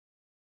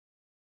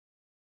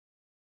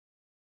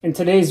In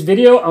today's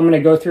video, I'm going to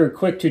go through a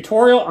quick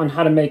tutorial on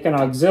how to make an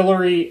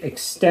auxiliary,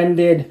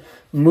 extended,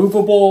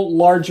 movable,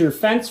 larger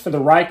fence for the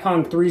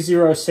Rikon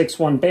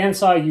 3061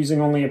 bandsaw using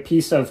only a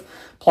piece of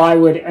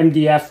plywood,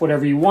 MDF,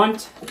 whatever you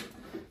want,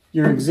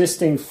 your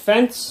existing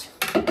fence,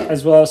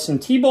 as well as some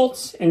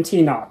T-bolts and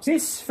T-knobs.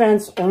 This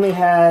fence only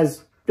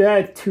has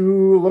a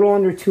little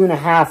under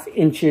 2.5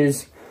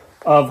 inches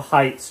of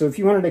height. So if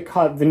you wanted to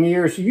cut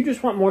veneers, you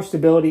just want more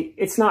stability,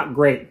 it's not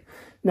great.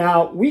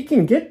 Now, we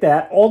can get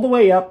that all the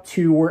way up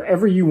to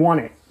wherever you want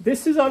it.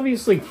 This is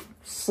obviously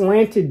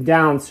slanted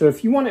down, so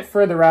if you want it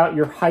further out,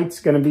 your height's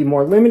going to be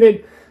more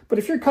limited. But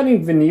if you're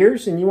cutting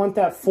veneers and you want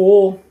that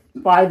full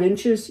 5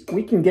 inches,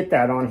 we can get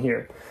that on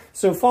here.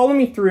 So follow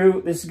me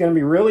through. This is going to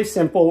be really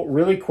simple,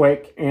 really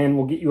quick, and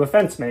we'll get you a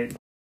fence made.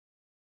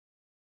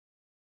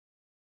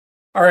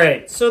 All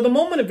right, so the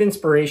moment of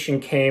inspiration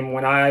came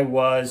when I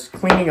was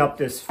cleaning up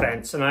this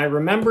fence, and I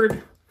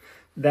remembered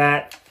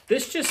that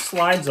this just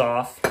slides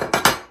off.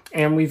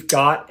 And we've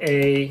got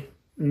a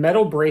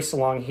metal brace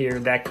along here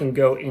that can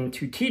go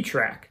into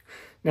T-track.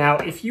 Now,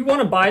 if you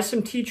want to buy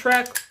some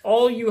T-track,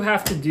 all you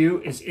have to do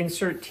is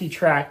insert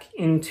T-track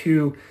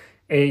into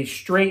a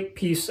straight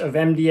piece of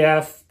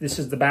MDF. This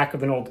is the back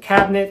of an old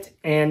cabinet,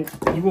 and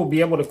you will be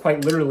able to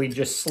quite literally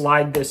just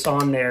slide this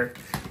on there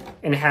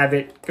and have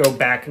it go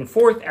back and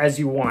forth as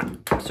you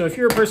want. So if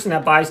you're a person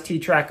that buys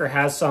T-track or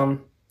has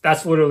some,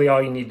 that's literally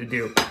all you need to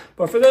do.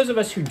 But for those of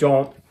us who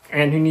don't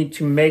and who need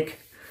to make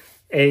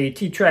a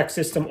T-track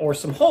system or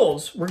some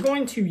holes, we're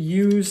going to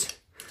use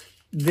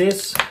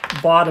this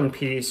bottom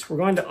piece. We're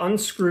going to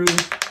unscrew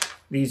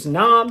these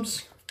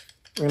knobs.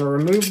 We're going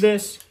to remove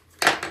this.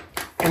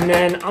 And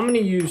then I'm going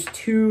to use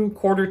 2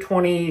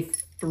 1/4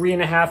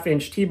 3.5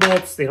 inch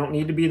T-bolts. They don't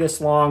need to be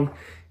this long.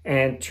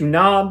 And 2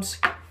 knobs.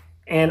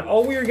 And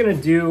all we're going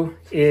to do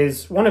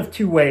is one of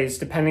 2 ways,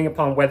 depending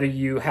upon whether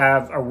you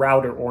have a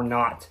router or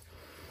not.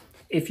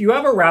 If you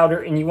have a router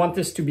and you want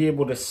this to be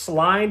able to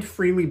slide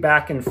freely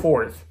back and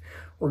forth,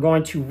 we're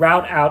going to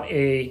route out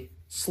a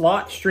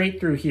slot straight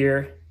through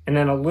here and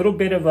then a little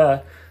bit of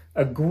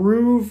a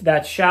groove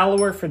that's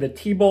shallower for the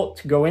T-bolt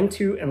to go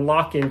into and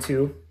lock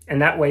into. And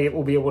that way it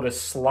will be able to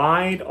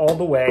slide all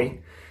the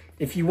way.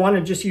 If you want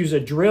to just use a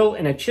drill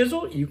and a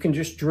chisel, you can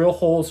just drill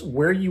holes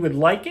where you would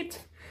like it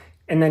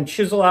and then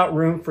chisel out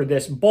room for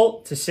this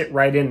bolt to sit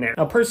right in there.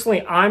 Now,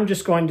 personally, I'm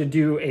just going to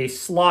do a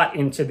slot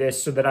into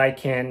this so that I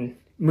can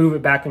move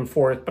it back and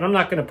forth, but I'm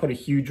not going to put a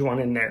huge one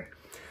in there.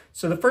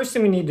 So the first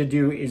thing we need to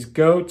do is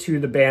go to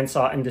the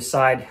bandsaw and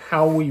decide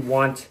how we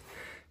want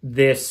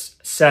this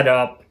set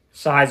up,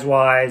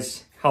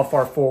 size-wise, how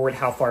far forward,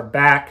 how far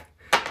back,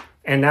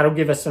 and that'll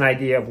give us an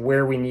idea of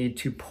where we need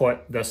to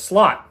put the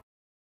slot.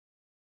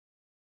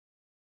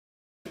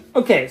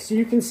 Okay, so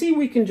you can see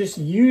we can just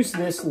use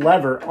this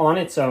lever on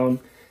its own,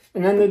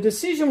 and then the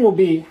decision will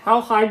be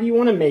how high do you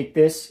want to make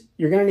this.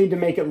 You're going to need to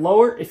make it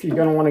lower if you're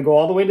going to want to go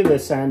all the way to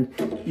this end.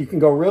 You can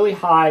go really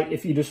high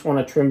if you just want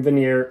to trim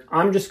veneer.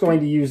 I'm just going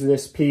to use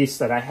this piece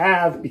that I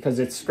have because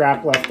it's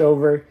scrap left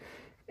over,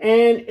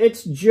 and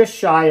it's just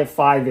shy of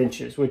 5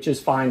 inches, which is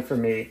fine for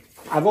me.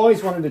 I've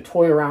always wanted to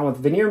toy around with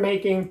veneer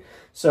making,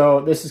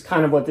 so this is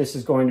kind of what this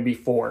is going to be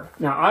for.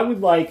 Now, I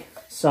would like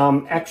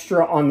some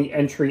extra on the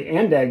entry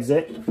and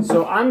exit,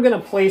 so I'm going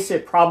to place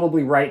it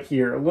probably right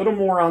here, a little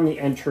more on the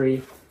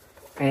entry.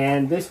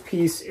 And this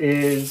piece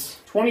is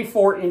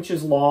 24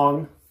 inches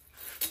long.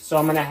 So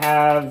I'm going to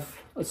have,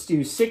 let's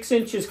do 6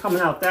 inches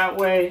coming out that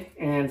way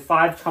and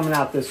 5 coming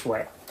out this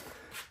way.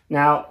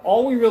 Now,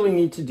 all we really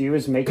need to do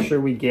is make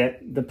sure we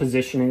get the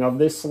positioning of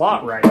this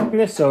slot right. Turn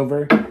this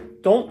over.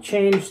 Don't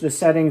change the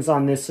settings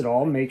on this at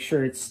all. Make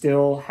sure it's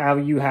still how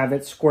you have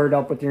it squared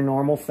up with your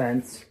normal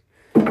fence.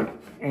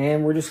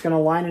 And we're just going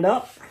to line it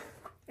up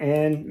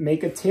and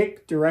make a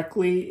tick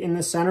directly in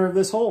the center of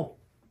this hole.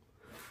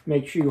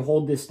 Make sure you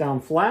hold this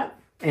down flat,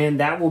 and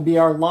that will be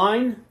our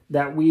line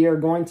that we are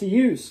going to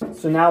use.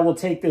 So now we'll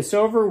take this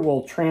over,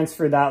 we'll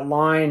transfer that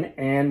line,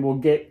 and we'll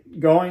get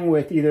going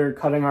with either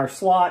cutting our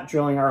slot,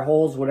 drilling our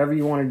holes, whatever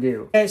you want to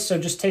do. Okay, so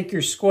just take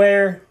your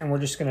square, and we're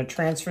just going to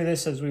transfer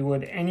this as we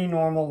would any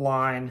normal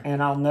line,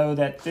 and I'll know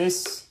that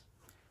this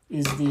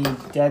is the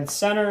dead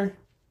center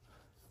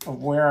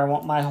of where I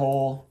want my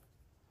hole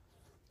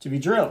to be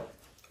drilled,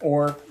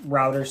 or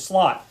router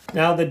slot.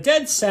 Now, the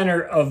dead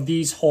center of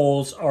these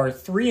holes are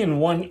 3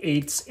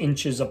 1/8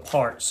 inches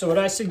apart. So what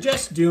I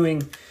suggest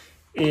doing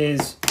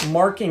is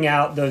marking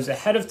out those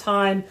ahead of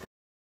time.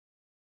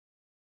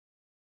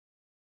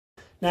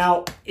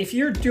 Now, if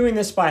you're doing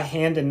this by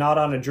hand and not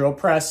on a drill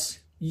press,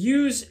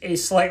 use a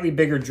slightly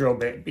bigger drill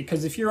bit,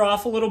 because if you're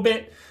off a little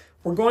bit,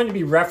 we're going to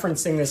be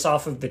referencing this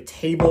off of the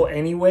table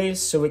anyways,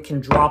 so it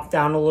can drop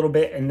down a little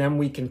bit and then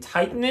we can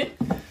tighten it.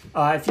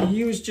 If you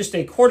use just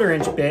a 1/4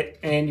 inch bit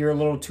and you're a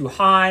little too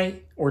high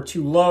or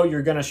too low,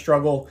 you're going to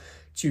struggle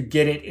to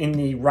get it in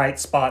the right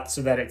spot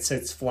so that it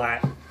sits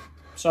flat.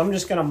 So I'm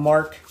just going to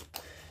mark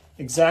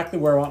exactly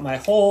where I want my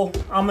hole.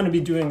 I'm going to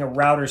be doing a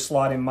router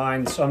slot in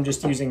mind, so I'm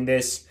just using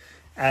this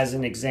as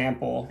an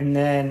example. And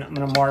then I'm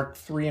gonna mark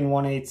 3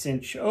 1/8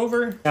 inch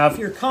over. Now, if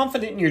you're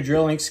confident in your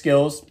drilling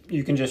skills,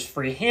 you can just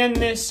freehand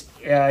this.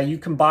 You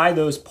can buy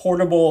those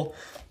portable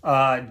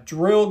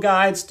drill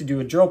guides to do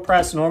a drill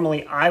press.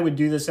 Normally, I would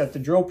do this at the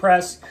drill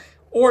press.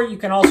 Or you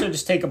can also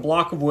just take a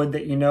block of wood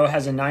that you know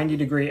has a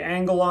 90-degree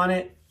angle on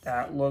it.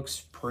 That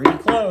looks pretty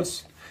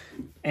close.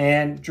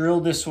 And drill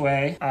this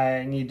way.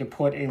 I need to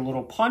put a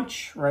little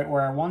punch right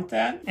where I want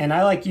that. And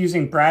I like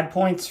using brad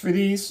points for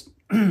these.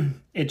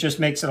 It just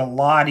makes it a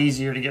lot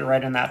easier to get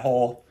right in that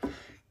hole.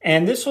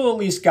 And this will at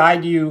least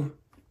guide you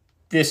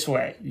this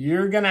way.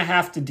 You're gonna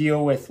have to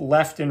deal with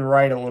left and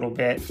right a little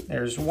bit.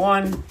 There's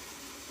 1.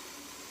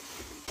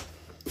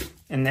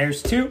 And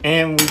there's 2.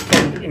 And we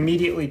can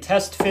immediately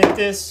test fit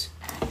this.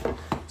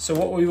 So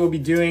what we will be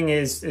doing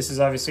is, this is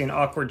obviously an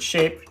awkward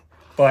shape,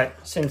 but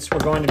since we're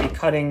going to be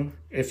cutting,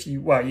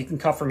 well, you can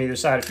cut from either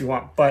side if you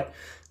want, but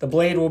the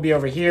blade will be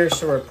over here,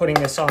 so we're putting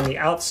this on the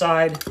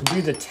outside.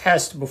 Do the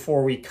test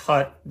before we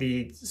cut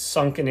the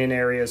sunken in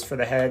areas for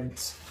the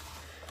heads.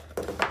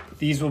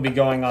 These will be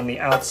going on the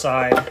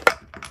outside.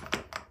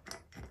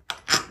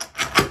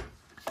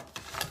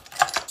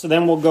 So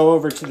then we'll go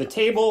over to the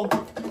table,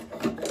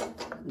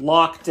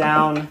 lock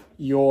down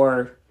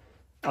your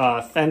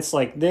fence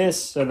like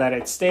this so that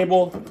it's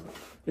stable.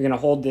 You're gonna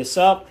hold this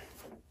up.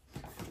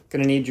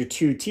 Gonna need your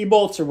 2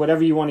 T-bolts or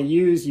whatever you want to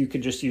use. You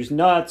could just use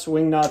nuts,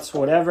 wing nuts,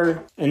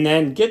 whatever. And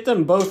then get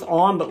them both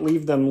on, but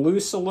leave them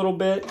loose a little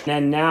bit.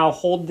 And now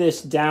hold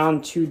this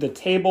down to the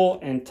table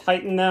and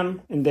tighten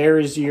them. And there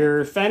is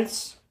your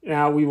fence.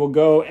 Now we will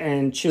go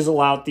and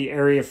chisel out the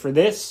area for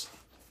this.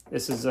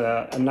 This is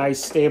a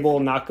nice, stable,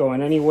 not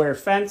going anywhere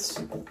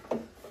fence.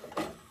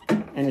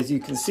 And as you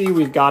can see,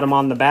 we've got them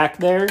on the back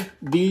there.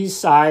 These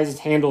sized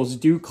handles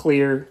do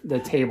clear the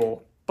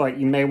table, but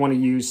you may want to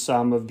use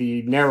some of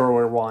the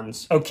narrower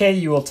ones. Okay,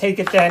 you will take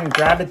it then,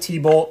 grab a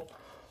T-bolt,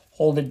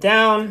 hold it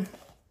down,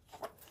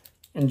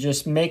 and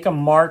just make a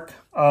mark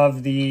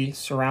of the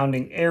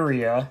surrounding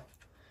area.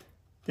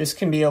 This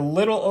can be a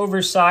little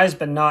oversized,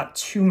 but not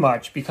too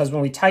much, because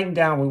when we tighten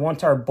down, we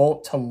want our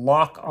bolt to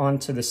lock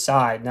onto the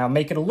side. Now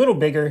make it a little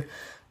bigger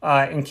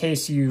in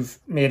case you've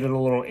made it a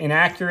little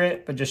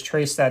inaccurate, but just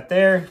trace that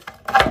there.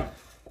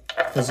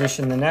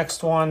 Position the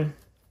next one.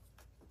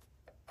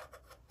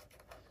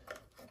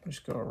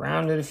 Just go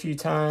around it a few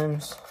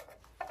times.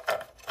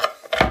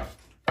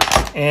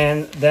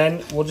 And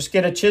then we'll just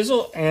get a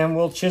chisel and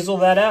we'll chisel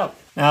that out.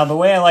 Now, the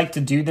way I like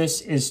to do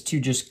this is to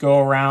just go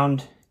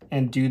around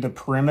and do the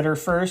perimeter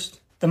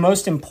first. The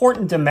most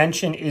important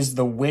dimension is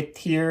the width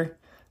here.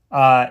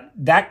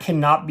 That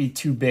cannot be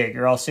too big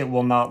or else it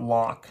will not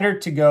lock. Better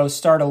to go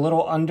start a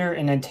little under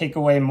and then take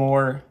away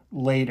more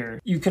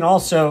later. You can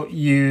also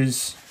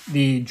use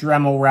the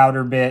Dremel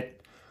router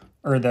bit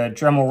or the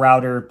Dremel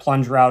router,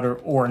 plunge router,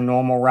 or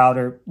normal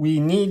router. We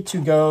need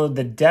to go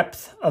the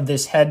depth of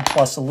this head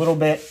plus a little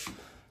bit.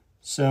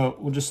 So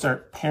we'll just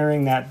start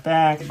paring that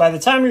back. By the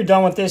time you're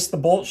done with this, the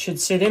bolt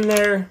should sit in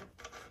there.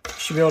 You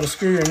should be able to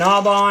screw your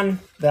knob on.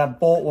 That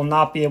bolt will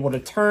not be able to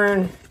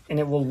turn, and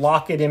it will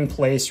lock it in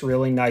place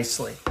really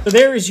nicely. So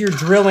there is your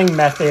drilling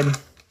method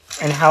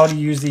and how to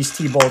use these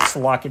T-bolts to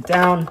lock it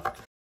down.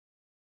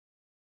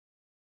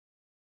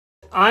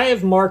 I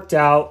have marked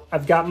out,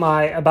 I've got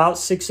my about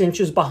 6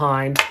 inches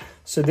behind,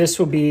 so this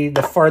will be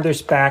the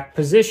farthest back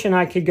position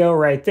I could go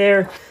right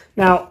there.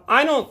 Now,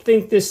 I don't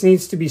think this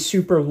needs to be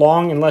super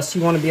long unless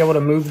you want to be able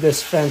to move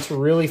this fence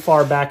really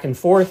far back and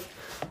forth.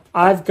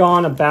 I've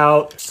gone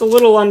about just a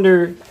little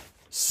under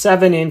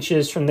 7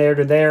 inches from there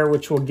to there,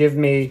 which will give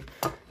me,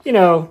 you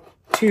know,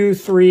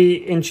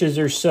 2-3 inches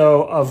or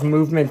so of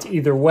movement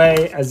either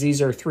way, as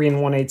these are 3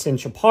 1/8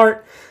 inch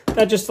apart.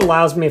 That just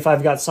allows me, if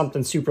I've got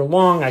something super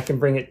long, I can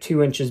bring it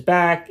 2 inches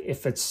back.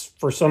 If it's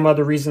for some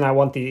other reason I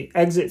want the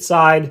exit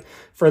side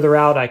further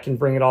out, I can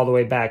bring it all the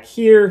way back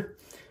here.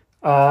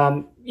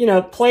 You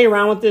know, play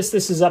around with this.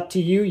 This is up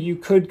to you. You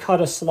could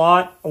cut a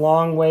slot a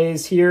long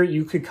ways here.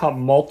 You could cut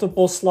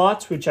multiple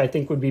slots, which I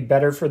think would be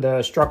better for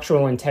the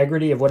structural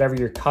integrity of whatever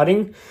you're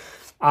cutting.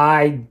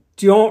 I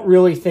don't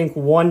really think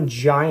one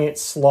giant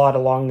slot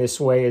along this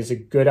way is a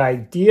good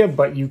idea,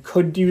 but you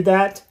could do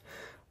that.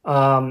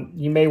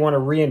 You may want to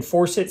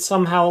reinforce it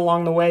somehow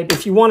along the way. But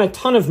if you want a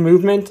ton of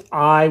movement,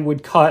 I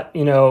would cut,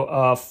 you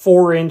know,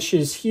 4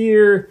 inches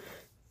here,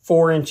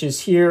 4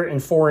 inches here,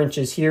 and 4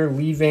 inches here,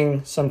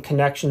 leaving some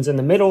connections in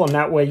the middle. And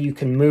that way you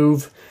can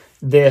move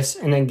this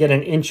and then get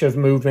an inch of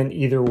movement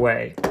either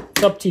way.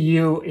 It's up to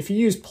you. If you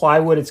use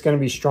plywood, it's going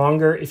to be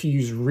stronger. If you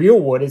use real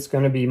wood, it's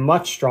going to be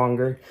much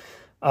stronger.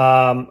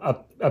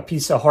 A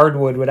piece of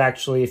hardwood would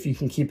actually, if you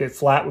can keep it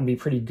flat, would be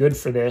pretty good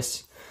for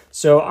this.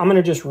 So I'm going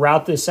to just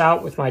route this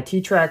out with my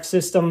T-track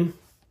system,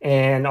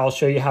 and I'll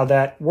show you how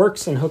that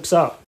works and hooks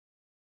up.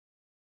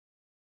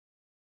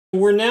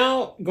 We're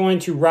now going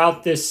to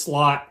route this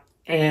slot,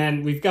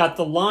 and we've got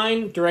the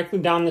line directly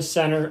down the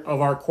center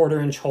of our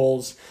 1/4 inch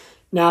holes.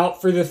 Now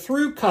for the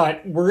through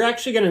cut, we're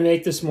actually going to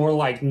make this more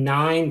like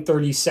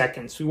 9-30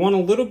 seconds. We want a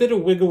little bit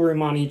of wiggle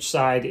room on each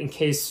side in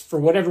case for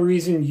whatever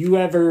reason you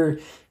ever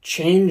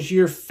change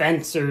your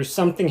fence or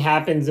something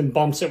happens and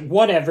bumps it,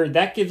 whatever.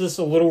 That gives us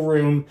a little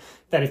room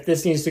that if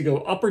this needs to go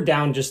up or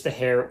down just a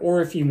hair,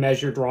 or if you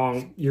measured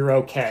wrong, you're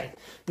okay.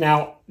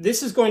 Now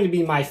this is going to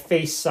be my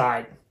face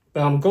side,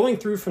 but I'm going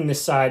through from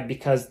this side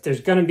because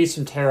there's going to be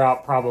some tear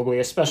out probably,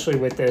 especially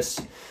with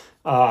this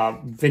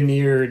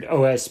veneered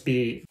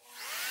OSB.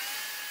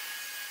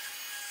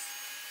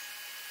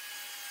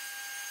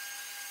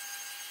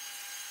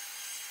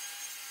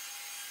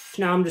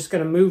 Now I'm just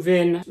going to move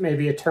in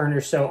maybe a turn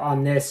or so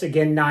on this.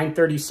 Again,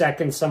 9-30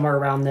 seconds, somewhere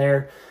around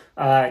there.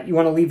 You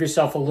want to leave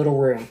yourself a little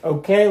room.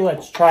 Okay,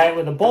 let's try it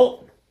with a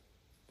bolt.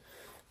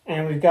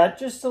 And we've got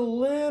just a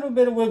little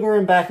bit of wiggle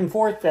room back and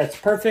forth. That's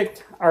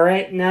perfect. All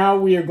right, now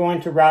we are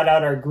going to route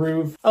out our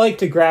groove. I like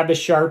to grab a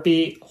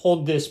Sharpie,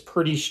 hold this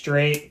pretty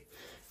straight,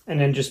 and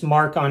then just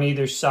mark on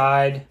either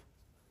side.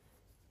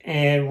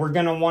 And we're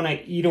going to want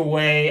to eat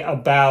away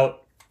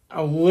about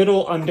a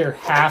little under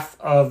half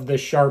of the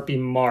Sharpie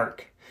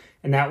mark.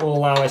 And that will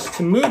allow us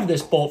to move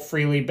this bolt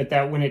freely, but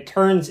that when it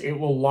turns, it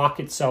will lock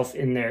itself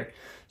in there.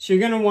 So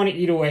you're going to want to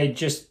eat away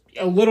just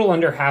a little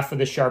under half of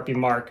the Sharpie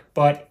mark.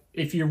 But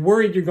if you're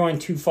worried you're going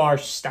too far,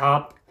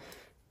 stop.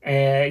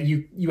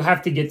 You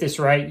have to get this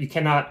right. You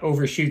cannot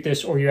overshoot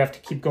this, or you have to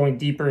keep going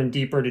deeper and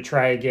deeper to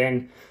try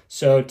again.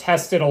 So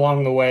test it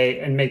along the way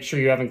and make sure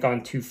you haven't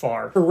gone too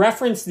far. For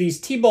reference, these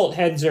T-bolt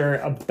heads are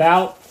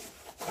about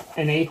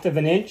 1/8 of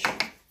an inch.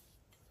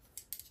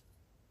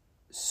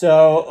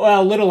 So,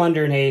 well, a little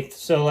under 1/8,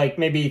 so like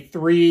maybe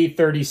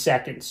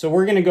 3/32. So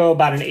we're going to go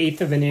about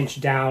 1/8 of an inch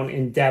down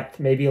in depth,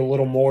 maybe a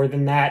little more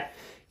than that.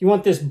 You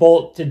want this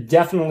bolt to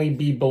definitely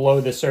be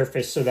below the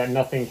surface so that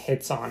nothing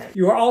hits on it.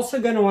 You are also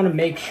going to want to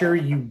make sure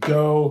you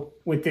go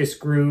with this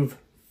groove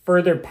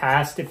further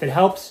past. If it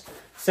helps,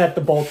 set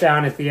the bolt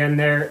down at the end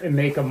there and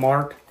make a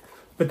mark.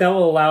 But that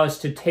will allow us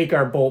to take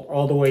our bolt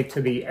all the way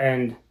to the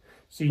end.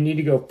 So you need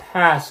to go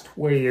past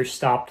where your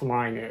stopped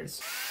line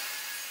is.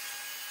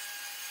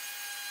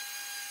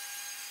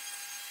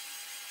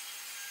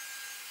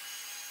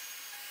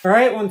 All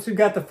right, once we've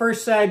got the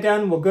first side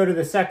done, we'll go to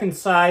the second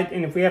side,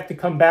 and if we have to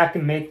come back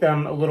and make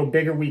them a little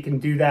bigger, we can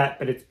do that,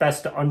 but it's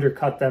best to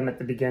undercut them at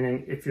the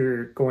beginning if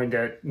you're going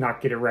to not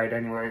get it right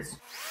anyways.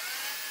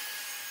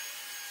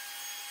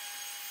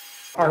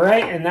 All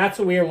right, and that's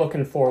what we are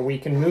looking for. We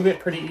can move it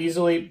pretty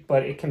easily,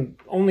 but it can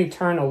only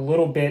turn a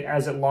little bit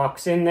as it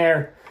locks in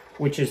there,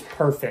 which is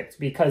perfect,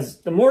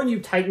 because the more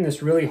you tighten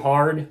this really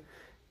hard,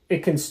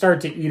 it can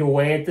start to eat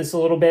away at this a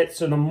little bit,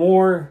 so the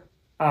more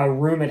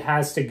room it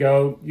has to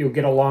go, you'll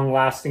get a long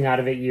lasting out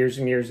of it, years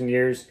and years and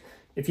years.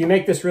 If you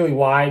make this really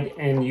wide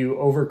and you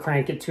over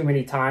crank it too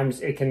many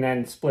times, it can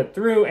then split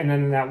through, and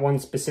then in that one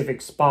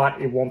specific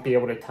spot, it won't be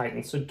able to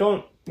tighten. So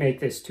don't make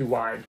this too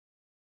wide.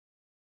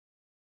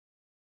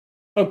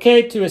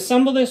 Okay, to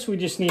assemble this, we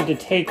just need to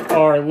take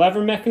our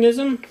lever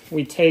mechanism.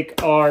 We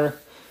take our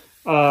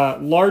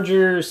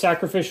larger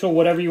sacrificial,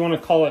 whatever you want to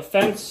call it,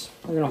 fence.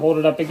 We're going to hold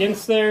it up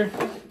against there.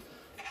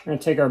 We're going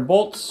to take our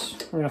bolts.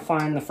 We're going to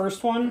find the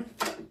first one.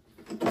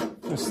 We're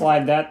going to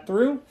slide that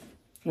through.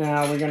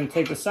 Now we're going to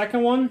take the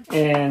second one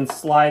and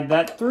slide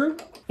that through.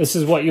 This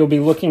is what you'll be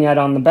looking at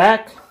on the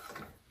back.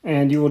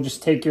 And you will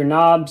just take your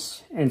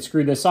knobs and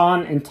screw this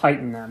on and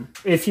tighten them.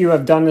 If you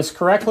have done this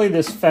correctly,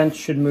 this fence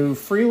should move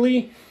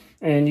freely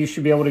and you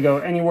should be able to go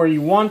anywhere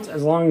you want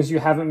as long as you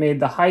haven't made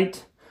the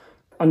height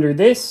under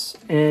this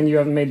and you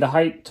haven't made the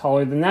height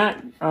taller than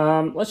that.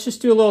 Let's just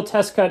do a little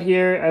test cut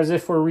here as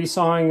if we're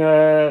resawing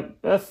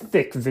a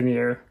thick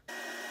veneer.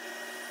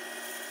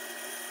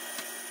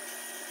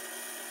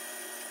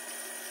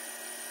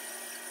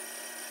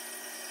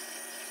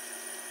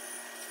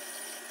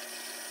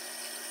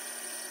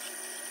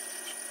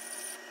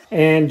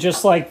 And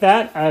just like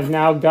that, I've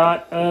now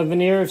got a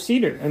veneer of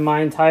cedar, and my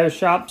entire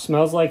shop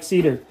smells like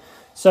cedar.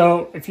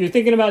 So if you're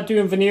thinking about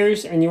doing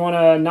veneers and you want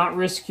to not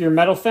risk your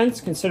metal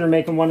fence, consider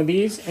making one of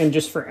these, and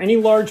just for any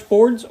large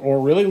boards or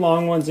really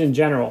long ones in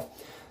general.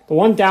 The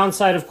one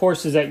downside, of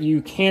course, is that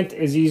you can't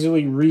as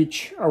easily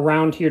reach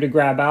around here to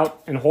grab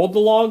out and hold the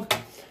log.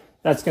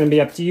 That's going to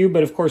be up to you,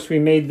 but of course we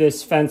made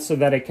this fence so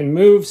that it can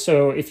move,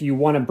 so if you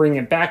want to bring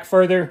it back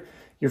further,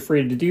 you're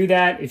free to do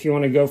that. If you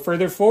want to go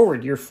further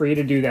forward, you're free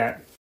to do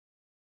that.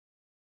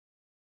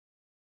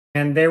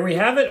 And there we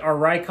have it, our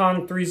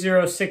Rikon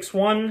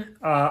 3061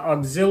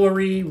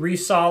 auxiliary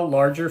resaw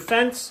larger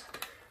fence.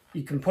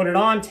 You can put it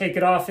on, take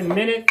it off in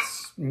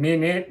minutes,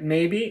 minute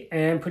maybe,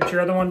 and put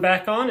your other one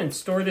back on and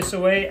store this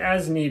away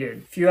as needed.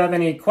 If you have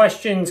any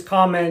questions,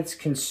 comments,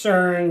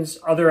 concerns,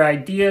 other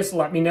ideas,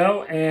 let me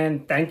know,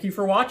 and thank you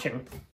for watching.